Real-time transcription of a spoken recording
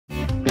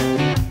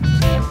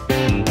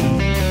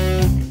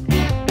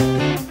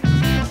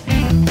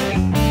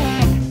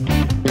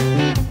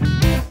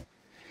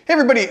Hey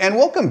everybody, and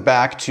welcome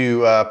back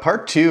to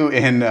part 2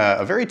 in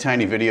a very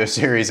tiny video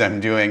series I'm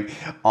doing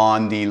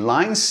on the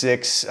Line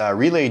 6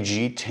 Relay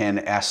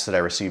G10S that I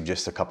received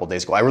just a couple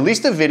days ago. I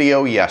released a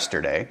video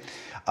yesterday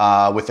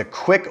with a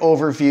quick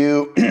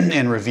overview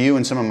and review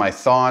and some of my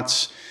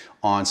thoughts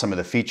on some of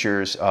the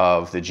features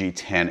of the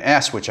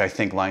G10S, which I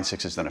think Line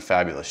 6 has done a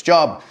fabulous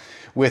job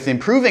with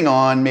improving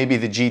on maybe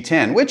the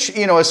G10, which,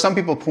 you know, as some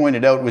people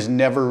pointed out, was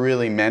never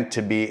really meant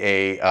to be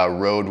a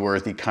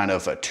roadworthy kind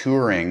of a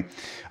touring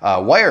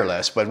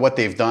wireless, but what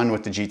they've done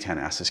with the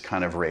G10S is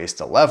kind of raised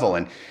the level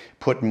and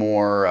put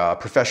more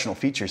professional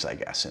features, I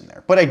guess, in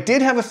there. But I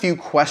did have a few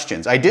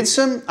questions. I did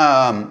some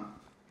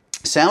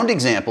sound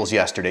examples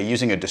yesterday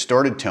using a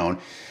distorted tone,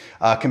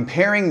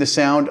 comparing the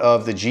sound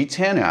of the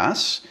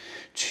G10S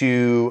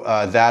to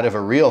that of a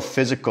real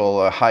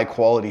physical, high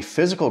quality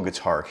physical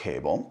guitar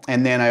cable.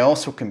 And then I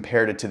also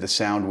compared it to the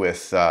sound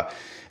with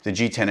the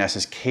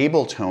G10S's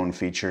cable tone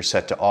feature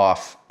set to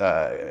off,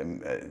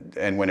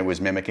 and when it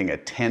was mimicking a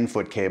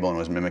 10-foot cable and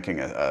was mimicking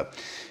a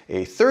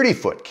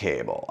 30-foot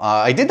cable.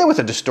 I did that with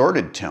a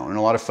distorted tone, and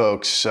a lot of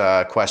folks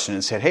questioned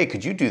and said, hey,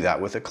 could you do that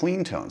with a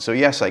clean tone? So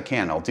yes, I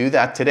can. I'll do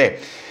that today.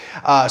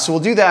 So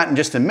we'll do that in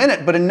just a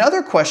minute, but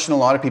another question a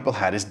lot of people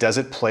had is, does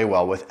it play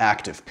well with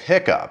active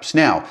pickups?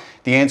 Now,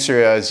 the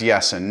answer is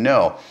yes and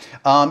no.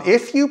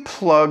 If you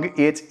plug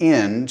it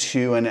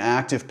into an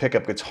active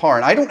pickup guitar,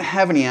 and I don't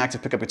have any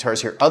active pickup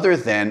guitars here other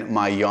than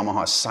my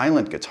Yamaha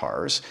silent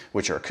guitars,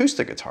 which are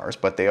acoustic guitars,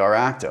 but they are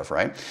active,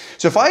 right?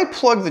 So if I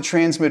plug the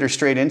transmitter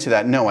straight into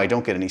that, no, I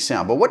don't get any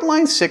sound. But what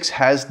Line 6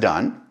 has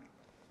done,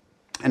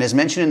 and as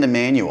mentioned in the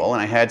manual,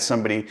 and I had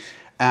somebody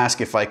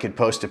ask if I could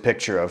post a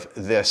picture of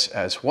this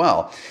as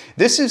well.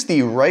 This is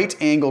the right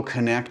angle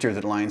connector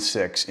that Line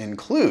 6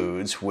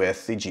 includes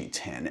with the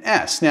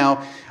G10S.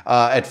 Now,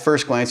 at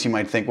first glance, you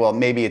might think, well,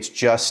 maybe it's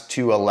just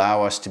to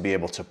allow us to be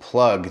able to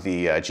plug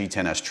the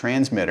G10S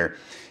transmitter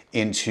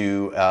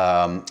into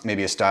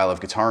maybe a style of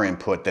guitar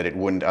input that it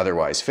wouldn't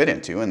otherwise fit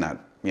into, and that,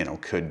 you know,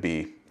 could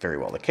be very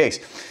well the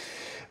case.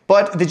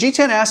 But the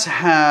G10S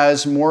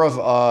has more of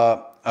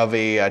a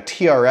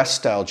TRS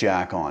style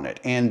jack on it,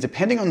 and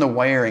depending on the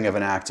wiring of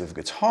an active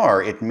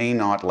guitar, it may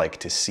not like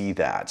to see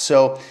that.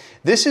 So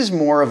this is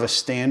more of a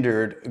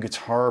standard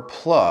guitar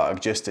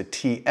plug, just a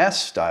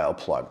TS style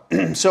plug.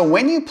 So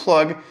when you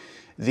plug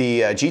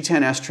the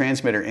G10S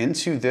transmitter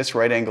into this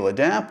right angle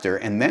adapter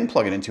and then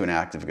plug it into an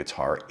active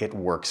guitar, it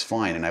works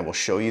fine, and I will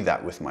show you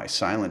that with my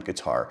silent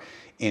guitar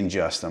in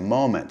just a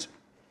moment.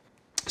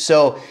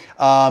 So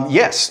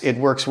yes, it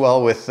works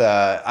well with,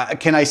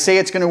 can I say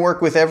it's going to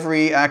work with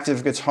every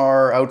active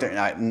guitar out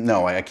there?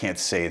 No, I can't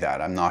say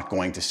that. I'm not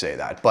going to say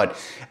that. But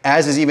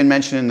as is even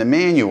mentioned in the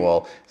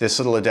manual, this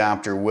little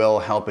adapter will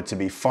help it to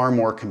be far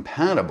more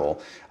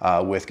compatible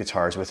with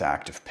guitars with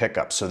active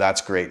pickups. So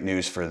that's great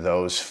news for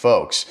those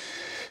folks.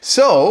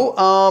 So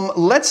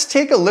let's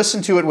take a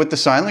listen to it with the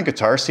silent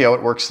guitar, see how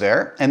it works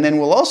there. And then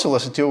we'll also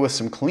listen to it with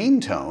some clean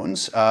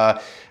tones.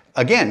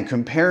 Again,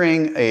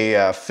 comparing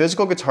a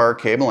physical guitar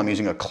cable, I'm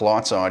using a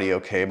Klotz audio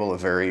cable, a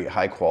very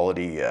high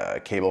quality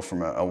cable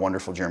from a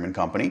wonderful German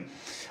company.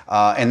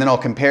 And then I'll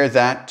compare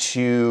that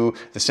to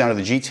the sound of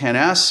the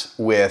G10S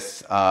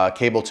with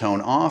cable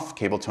tone off,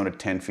 cable tone at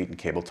 10 feet, and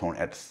cable tone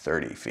at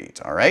 30 feet,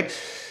 all right?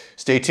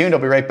 Stay tuned, I'll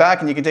be right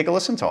back and you can take a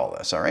listen to all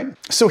this, all right?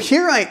 So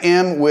here I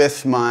am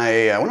with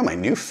my one of my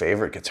new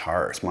favorite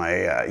guitars, my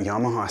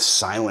Yamaha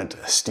silent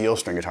steel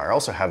string guitar. I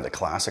also have the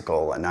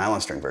classical nylon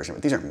string version,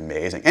 but these are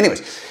amazing.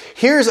 Anyways,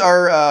 here's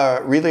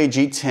our Relay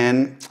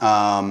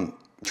G10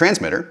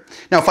 transmitter.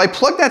 Now if I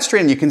plug that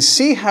straight in, you can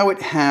see how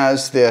it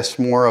has this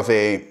more of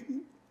a,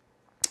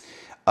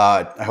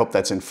 I hope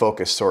that's in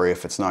focus, sorry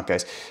if it's not,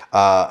 guys,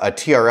 a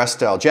TRS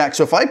style jack.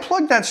 So if I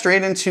plug that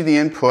straight into the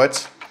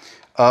input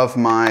of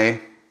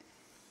my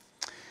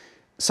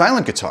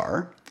silent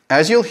guitar,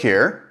 as you'll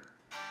hear,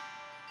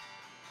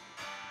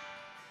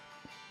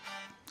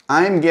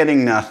 I'm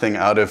getting nothing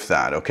out of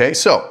that, okay?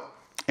 So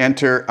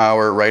enter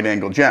our right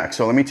angle jack.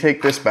 So let me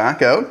take this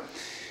back out.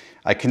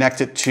 I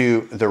connect it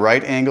to the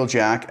right angle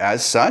jack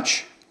as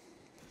such.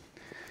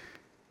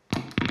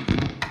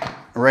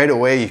 Right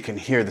away you can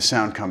hear the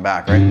sound come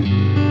back,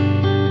 right?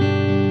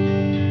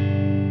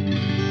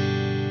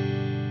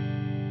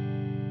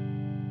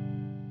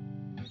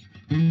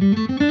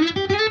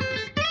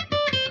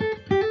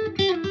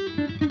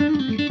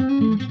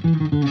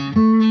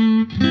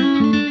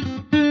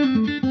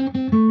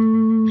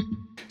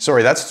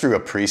 Sorry, that's through a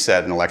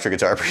preset, an electric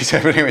guitar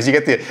preset, but anyways, you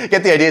get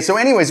the idea. So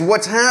anyways,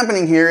 what's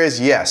happening here is,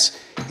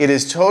 yes, it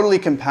is totally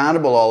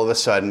compatible all of a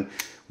sudden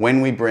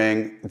when we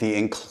bring the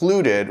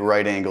included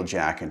right angle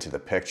jack into the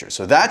picture.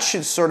 So that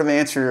should sort of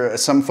answer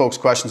some folks'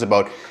 questions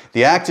about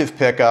the active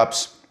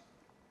pickups.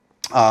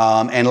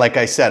 And like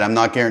I said, I'm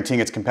not guaranteeing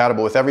it's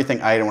compatible with everything.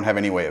 I don't have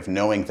any way of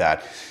knowing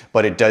that,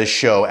 but it does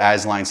show,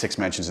 as Line 6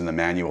 mentions in the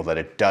manual, that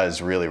it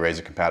does really raise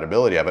the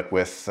compatibility of it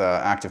with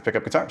active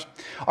pickup guitars.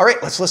 All right,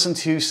 let's listen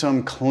to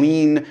some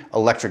clean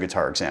electric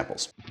guitar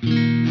examples.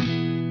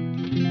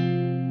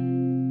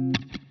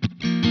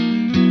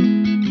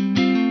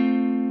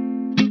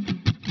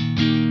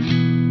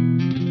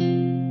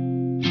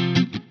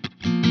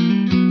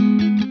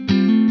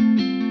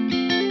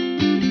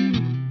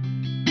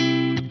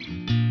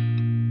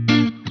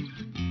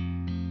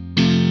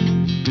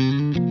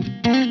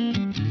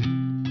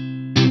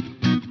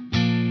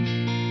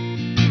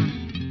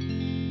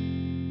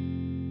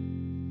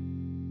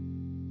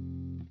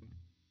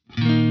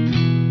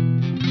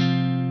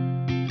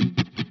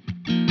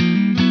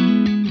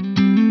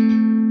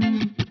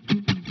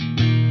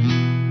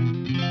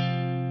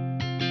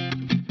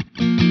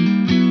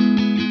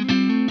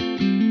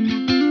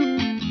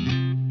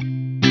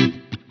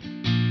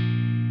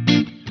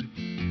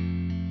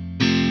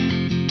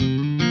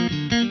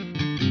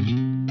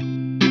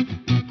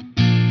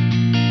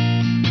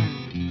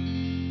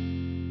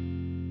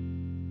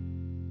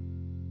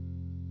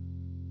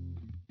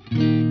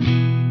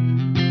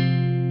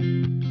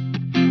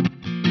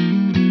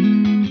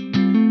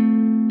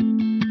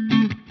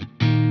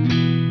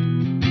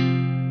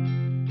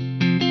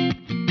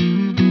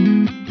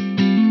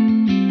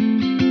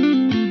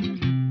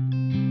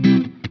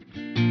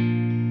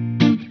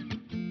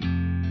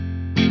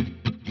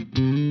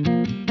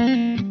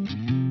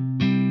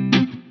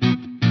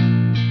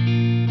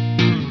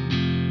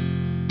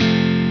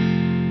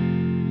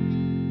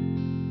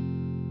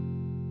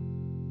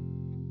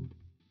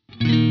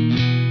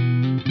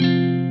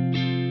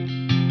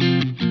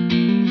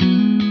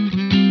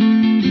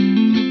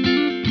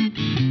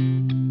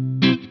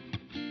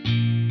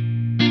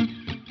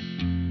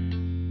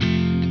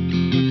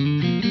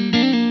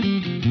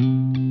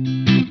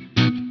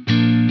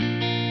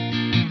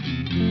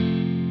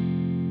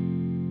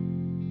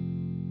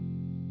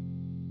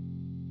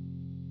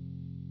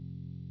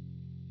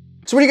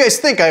 So what do you guys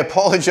think? I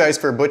apologize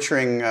for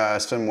butchering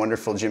some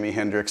wonderful Jimi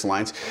Hendrix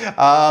lines.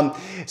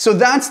 So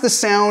that's the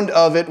sound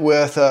of it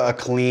with a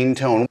clean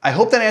tone. I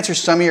hope that answers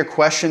some of your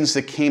questions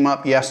that came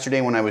up yesterday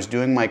when I was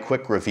doing my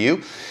quick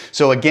review.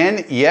 So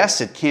again,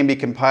 yes, it can be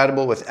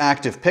compatible with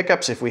active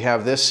pickups if we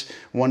have this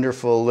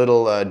wonderful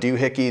little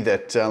doohickey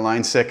that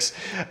Line 6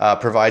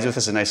 provides with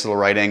us, a nice little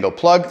right angle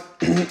plug.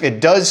 It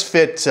does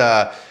fit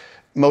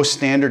most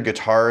standard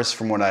guitars,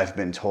 from what I've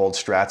been told.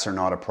 Strats are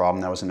not a problem.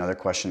 That was another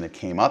question that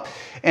came up.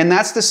 And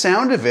that's the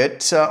sound of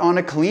it on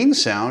a clean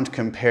sound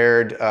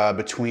compared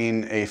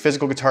between a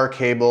physical guitar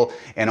cable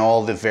and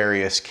all the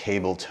various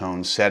cable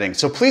tone settings.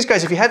 So please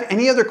guys, if you have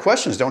any other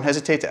questions, don't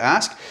hesitate to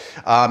ask.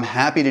 I'm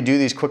happy to do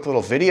these quick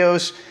little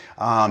videos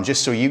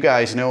just so you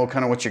guys know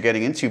kind of what you're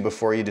getting into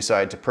before you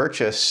decide to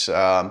purchase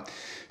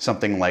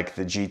something like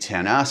the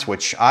G10S,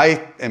 which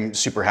I am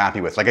super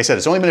happy with. Like I said,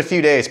 it's only been a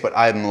few days, but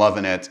I'm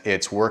loving it.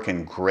 It's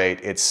working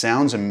great. It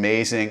sounds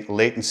amazing.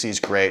 Latency's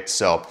great.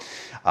 So,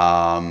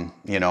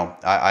 you know,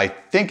 I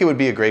think it would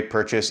be a great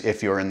purchase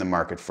if you're in the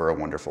market for a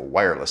wonderful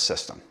wireless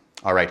system.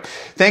 All right.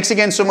 Thanks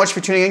again so much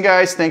for tuning in,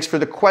 guys. Thanks for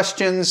the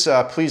questions.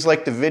 Please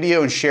like the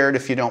video and share it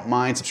if you don't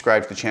mind.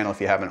 Subscribe to the channel if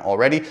you haven't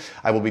already.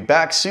 I will be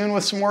back soon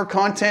with some more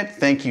content.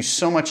 Thank you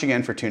so much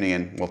again for tuning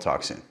in. We'll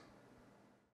talk soon.